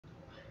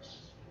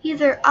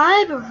Either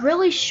I'm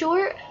really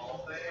short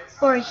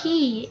or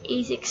he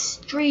is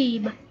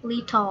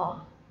extremely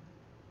tall.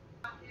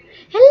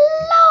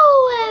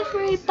 Hello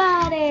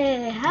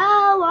everybody!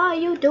 How are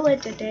you doing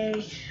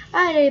today?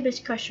 My name is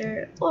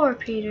Crusher or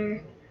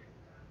Peter.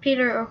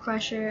 Peter or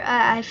Crusher.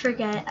 I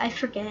forget.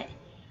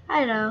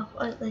 I know.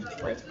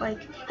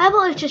 How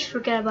about I just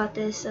forget about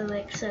this and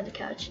like sit on the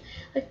couch.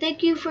 Like,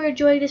 thank you for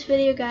enjoying this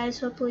video, guys.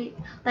 Hopefully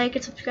like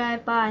and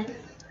subscribe. Bye.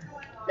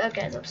 Oh,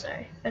 guys, I'm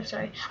sorry.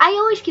 I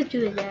always keep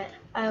doing that.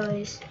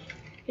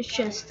 It's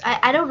just,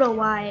 I don't know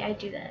why I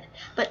do that.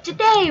 But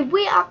today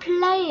we are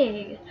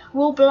playing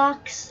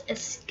Roblox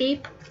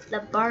Escape the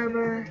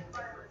Barber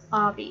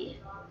Obby.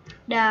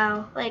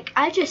 Now, like,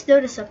 I just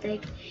noticed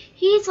something.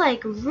 He's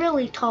like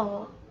really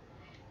tall.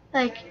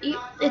 Like,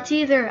 it's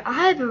either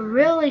I'm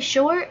really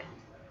short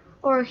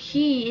or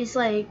he is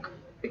like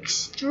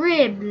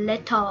extremely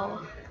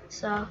tall.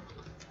 So,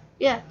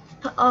 yeah.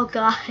 Oh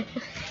god.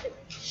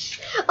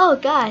 Oh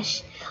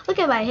gosh. Look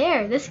at my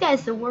hair. This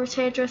guy's the worst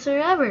hairdresser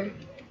ever.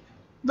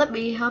 Let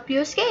me help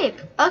you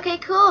escape. Okay,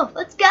 cool.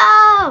 Let's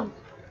go.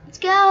 Let's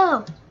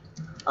go.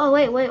 Oh,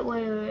 wait.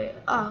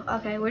 Oh,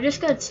 okay. We're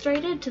just going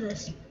straight into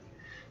this.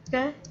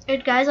 Okay.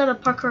 And guys, I'm a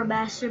parkour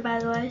master, by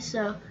the way,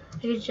 so I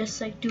can just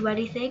like do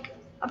anything.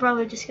 I'm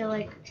probably just gonna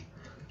like,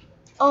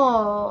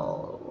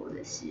 oh,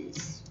 this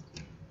is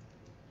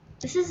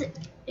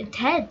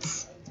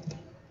intense.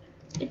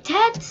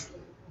 Intense.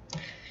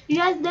 You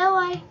guys know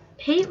I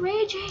hate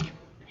raging.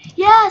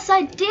 Yes,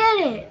 I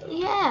did it.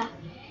 Yeah.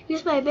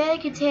 Use my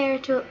mannequin's hair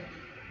to.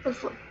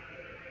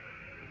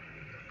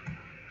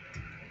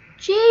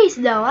 Jeez,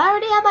 no, I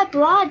already have my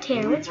blonde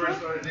hair. What's wrong?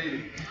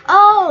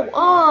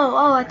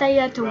 Oh, I thought you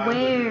had to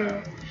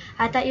wear.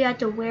 I thought you had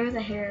to wear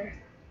the hair.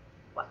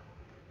 What?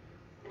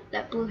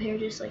 That blue hair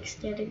just like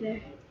standing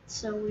there. It's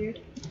so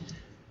weird.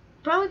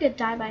 Probably gonna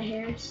dye my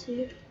hair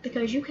soon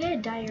because you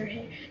can dye your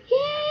hair.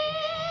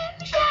 Yeah,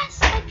 yes,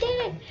 I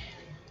did it.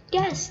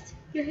 Guest,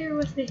 you're here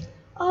with me.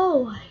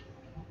 Oh my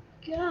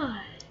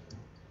god.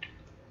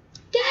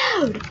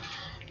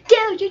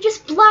 Dude, you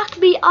just blocked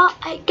me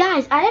up.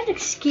 Guys, I have an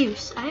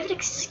excuse.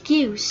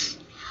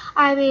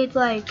 I mean,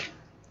 like,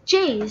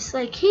 jeez,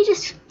 like, he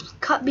just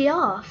cut me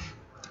off.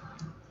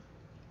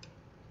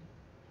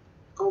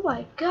 Oh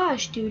my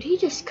gosh, dude, he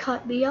just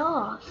cut me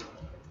off.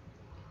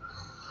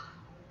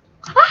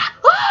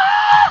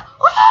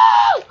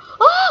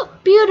 Oh,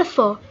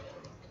 beautiful.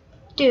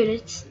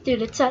 Dude,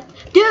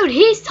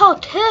 he's tall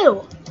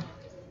too.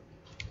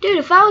 Dude,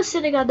 if I was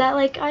sitting on that,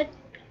 like, I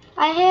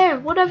hair,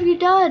 what have you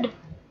done?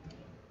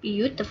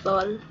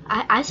 Beautiful.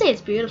 I say it's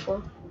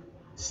beautiful.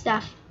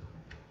 Stuff.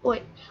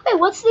 Wait,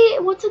 what's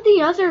in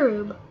the other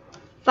room?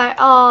 Fire.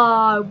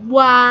 Oh,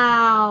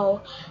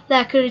 wow.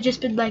 That could have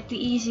just been like the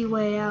easy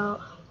way out.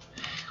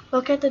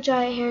 Look at the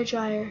giant hair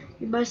dryer.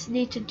 You must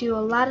need to do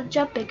a lot of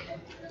jumping.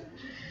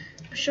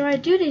 I'm sure I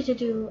do need to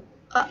do.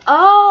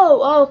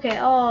 Oh, okay.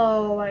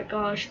 Oh my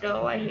gosh,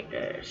 no, I hate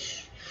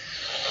this.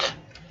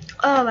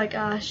 Oh my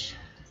gosh.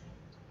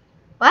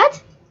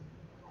 What?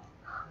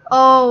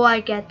 Oh,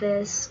 I get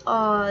this.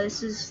 Oh,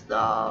 this is,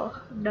 oh,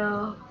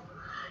 no.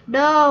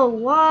 No,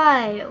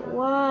 why?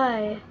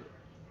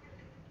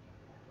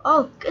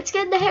 Oh, let's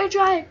get in the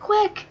hairdryer,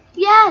 quick.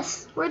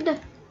 Yes, we're in the,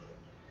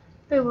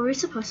 wait, were we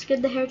supposed to get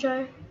in the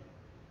hairdryer?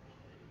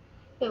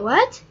 Wait,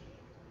 what?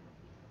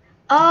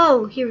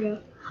 Oh, here we go.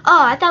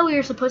 Oh, I thought we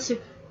were supposed to.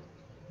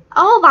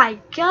 Oh my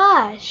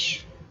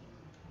gosh.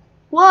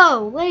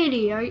 Whoa,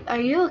 lady, are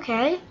you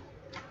okay?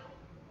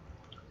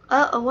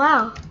 Oh,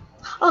 wow.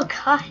 Oh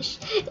gosh,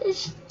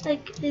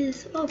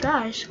 oh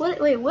gosh, what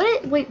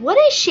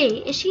is she?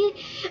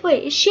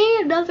 Is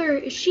she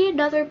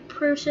another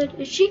person?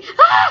 Is she,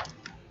 ah!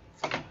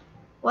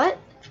 What?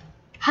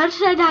 How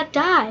did I not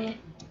die?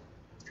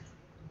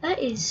 That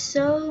is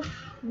so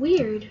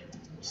weird.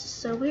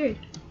 So weird.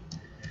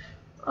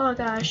 Oh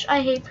gosh,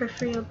 I hate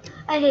perfume.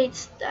 I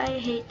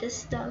hate this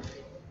stuff.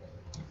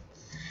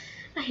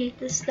 I hate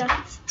this stuff.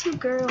 It's too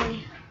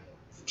girly.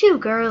 It's too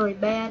girly,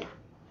 man.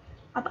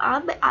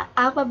 I'm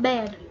a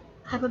man.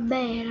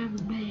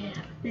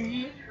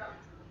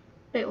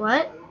 Wait,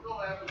 what?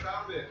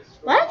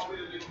 What?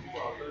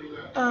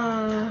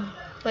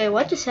 Wait,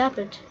 what just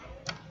happened?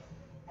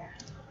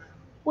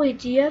 Wait,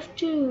 do you have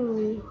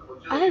to?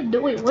 I have no.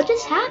 Wait, what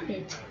just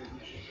happened?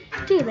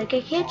 Dude, like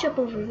I can't jump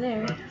over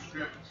there.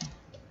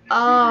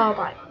 Oh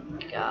my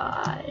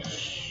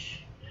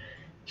gosh.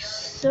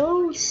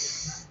 So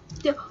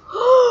still.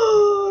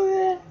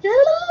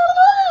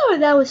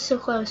 That was so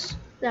close.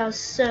 That was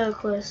so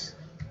close.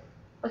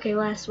 Okay,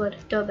 last one.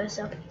 Don't mess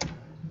up.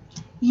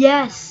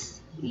 Yes.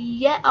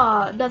 Yeah.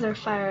 Oh, another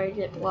fire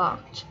exit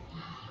blocked.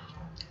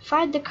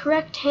 Find the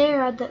correct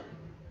hair on the.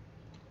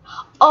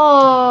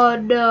 Oh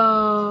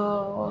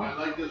no.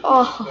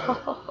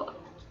 Oh.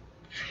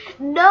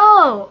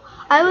 No.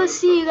 I will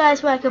see you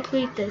guys when I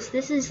complete this.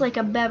 This is like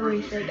a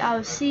memory thing. I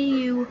will see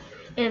you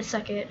in a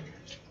second.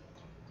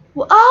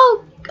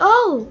 Oh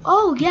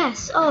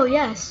yes.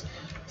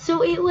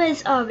 So it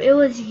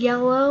was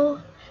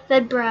yellow,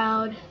 then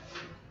brown,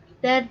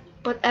 then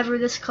whatever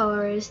this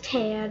color is,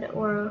 tan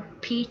or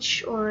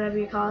peach or whatever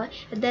you call it,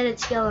 and then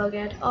it's yellow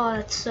again. Oh,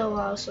 that's so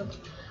awesome.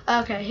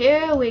 Okay,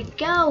 here we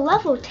go.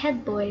 Level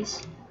 10,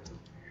 boys.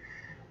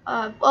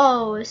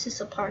 Oh, this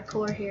is a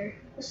parkour here.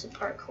 This is a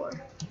parkour.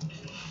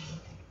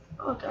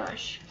 Oh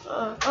gosh.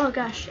 Oh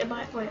gosh.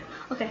 Wait.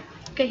 Okay.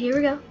 Okay. Here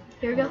we go.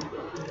 Here we go.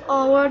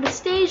 Oh, we're on the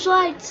stage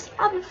lights.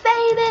 I'm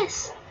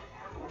famous.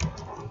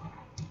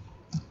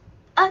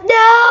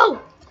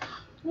 No.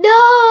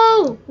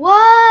 No.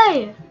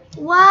 Why?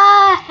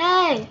 Why?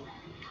 Hey.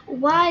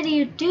 Why do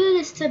you do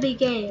this to me,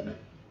 game?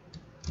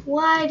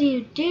 Why do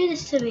you do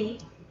this to me?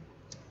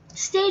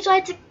 Stage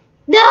lights.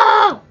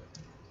 No.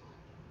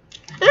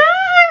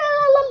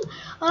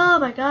 Oh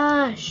my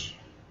gosh.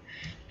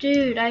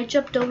 Dude, I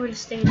jumped over the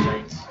stage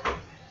lights.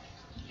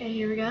 Okay,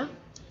 here we go.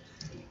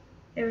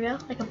 Here we go,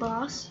 like a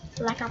boss.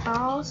 Like a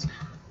boss.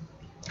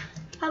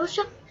 I was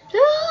just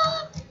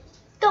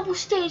double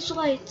stage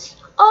lights.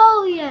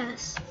 Oh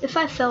yes. If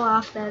I fell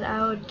off then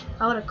I would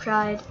have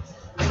cried.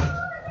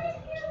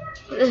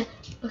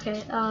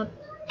 Okay,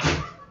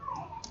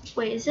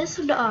 wait, is this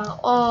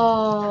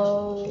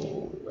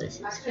oh, this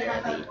is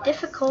gonna be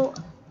difficult.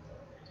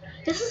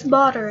 This is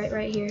moderate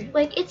right here.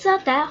 Like, it's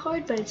not that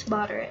hard, but it's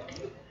moderate.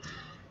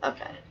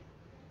 Okay.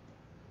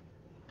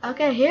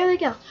 Okay, here we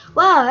go.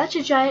 Wow, that's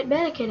a giant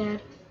mannequin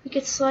head. We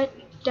can slide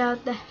down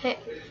the head.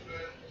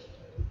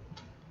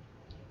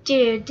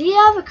 Dude, do you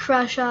have a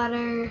crush on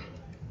her?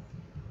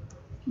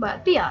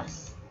 But be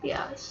honest. Be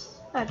honest.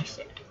 I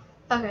understand.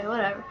 Okay,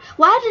 whatever.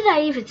 Why did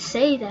I even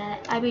say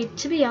that? I mean,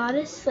 to be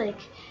honest,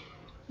 like,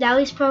 now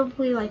he's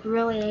probably, like,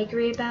 really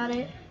angry about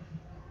it.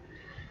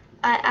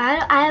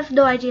 I have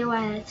no idea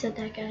why I said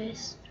that,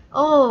 guys.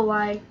 Oh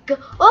my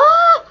god.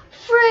 Oh!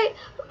 Free!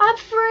 I'm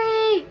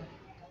free!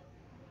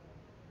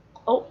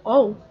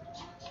 Oh.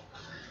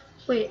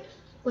 Wait,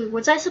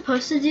 was I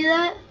supposed to do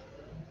that?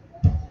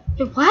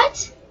 Wait,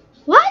 what?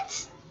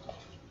 What?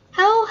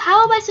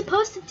 How am I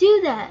supposed to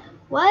do that?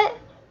 What?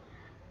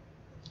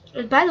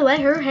 And by the way,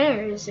 her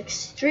hair is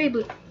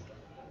extremely...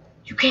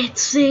 You can't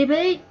see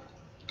me?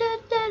 Da,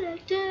 da, da,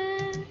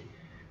 da.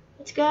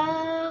 Let's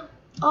go.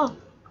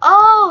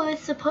 Oh,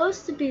 it's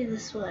supposed to be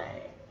this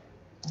way.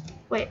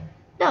 Wait,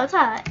 no, it's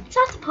not. It's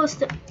not supposed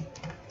to.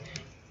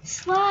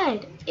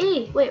 Slide.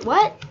 E. Wait,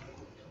 what?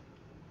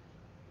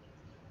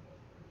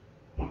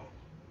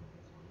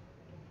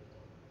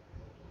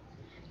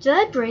 Did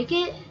I break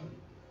it?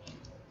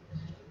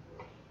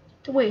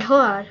 Wait,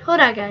 hold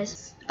on,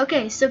 guys.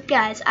 Okay, so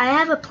guys, I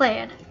have a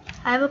plan.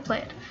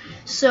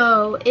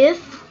 So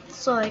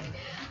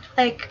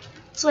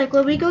like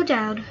when we go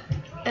down,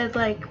 and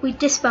like we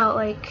dismount,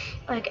 like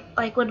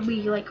when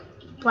we like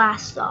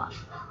blast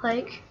off,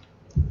 like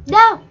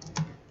no,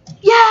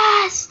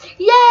 yes,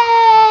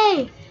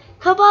 yay!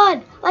 Come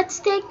on, let's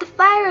take the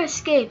fire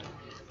escape.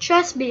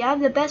 Trust me, I'm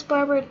the best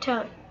barber in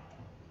town.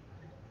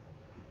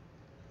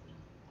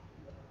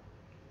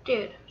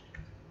 Dude,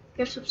 you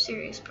have some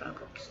serious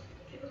problems.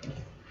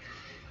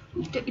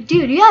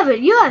 Dude,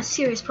 you have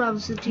serious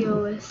problems to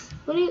deal with.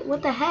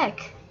 What the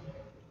heck?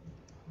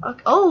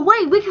 Okay. Oh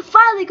wait, we can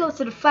finally go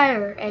to the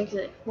fire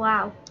exit.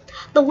 Wow,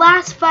 the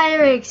last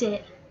fire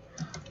exit.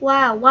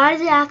 Wow, why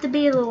does it have to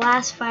be the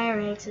last fire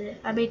exit?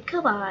 I mean,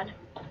 come on.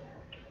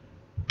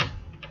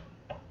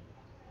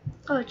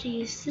 Oh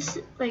jeez, this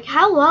is, like,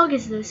 how long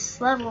is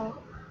this level?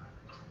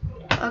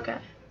 Okay.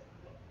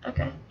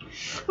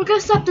 We're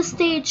gonna stop the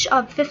stage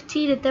on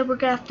 15, and then we're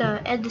gonna have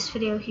to end this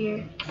video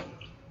here.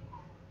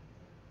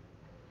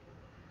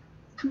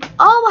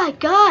 Oh my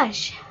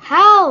gosh,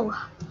 how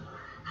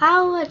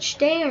much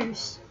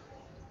stairs?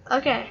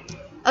 Okay,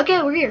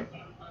 we're here.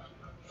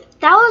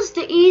 That was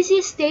the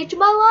easiest stage of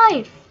my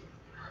life.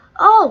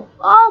 Oh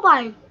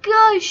my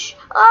gosh.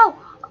 Oh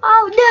no,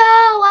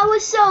 I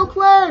was so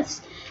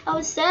close.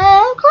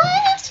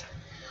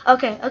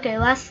 Okay,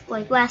 last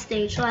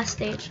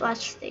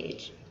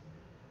stage.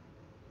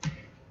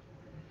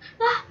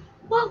 Ah,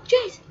 whoa,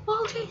 jeez,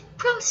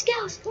 pro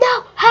skills.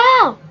 No,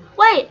 how?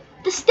 Wait,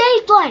 the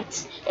stage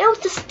lights. It was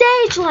the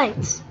stage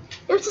lights,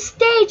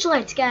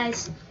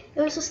 guys.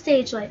 It was the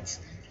stage lights.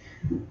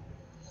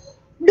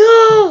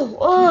 No!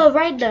 Oh,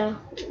 right the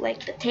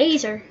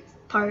taser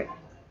part.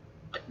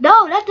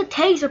 No, not the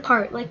taser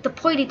part, like the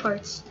pointy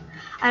parts.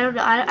 I don't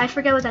know. I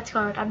forget what that's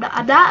called. I'm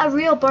not a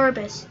real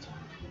barbist.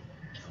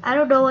 I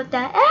don't know what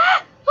that.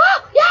 Ah!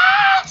 Oh,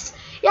 yes!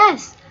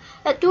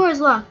 That door is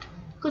locked.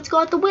 Let's go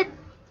out the window.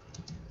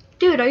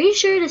 Dude, are you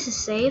sure this is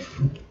safe?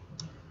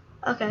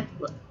 Okay.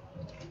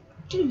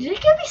 Dude, did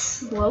it give me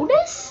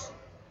slowness?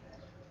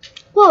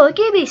 Whoa, it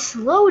gave me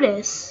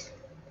slowness.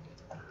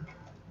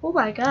 Oh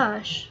my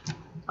gosh.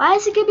 Why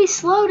does it give me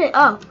slowness?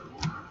 Oh.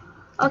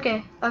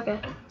 Okay.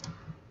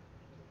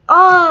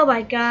 Oh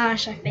my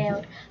gosh, I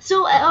failed.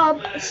 So,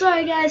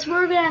 sorry guys,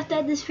 we're gonna have to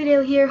end this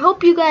video here.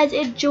 Hope you guys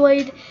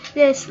enjoyed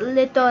this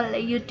little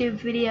YouTube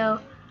video.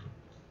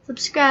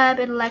 Subscribe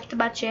and like to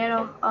my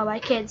channel. I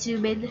can't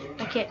zoom in.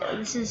 I can't.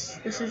 This is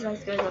as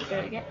good as I'm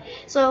gonna get.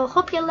 So,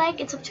 hope you like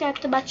and subscribe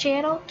to my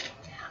channel.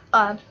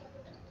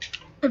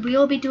 And we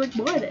will be doing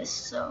more of this.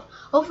 So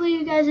hopefully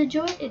you guys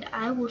enjoy, and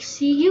I will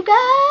see you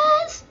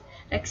guys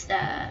next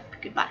time.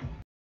 Goodbye.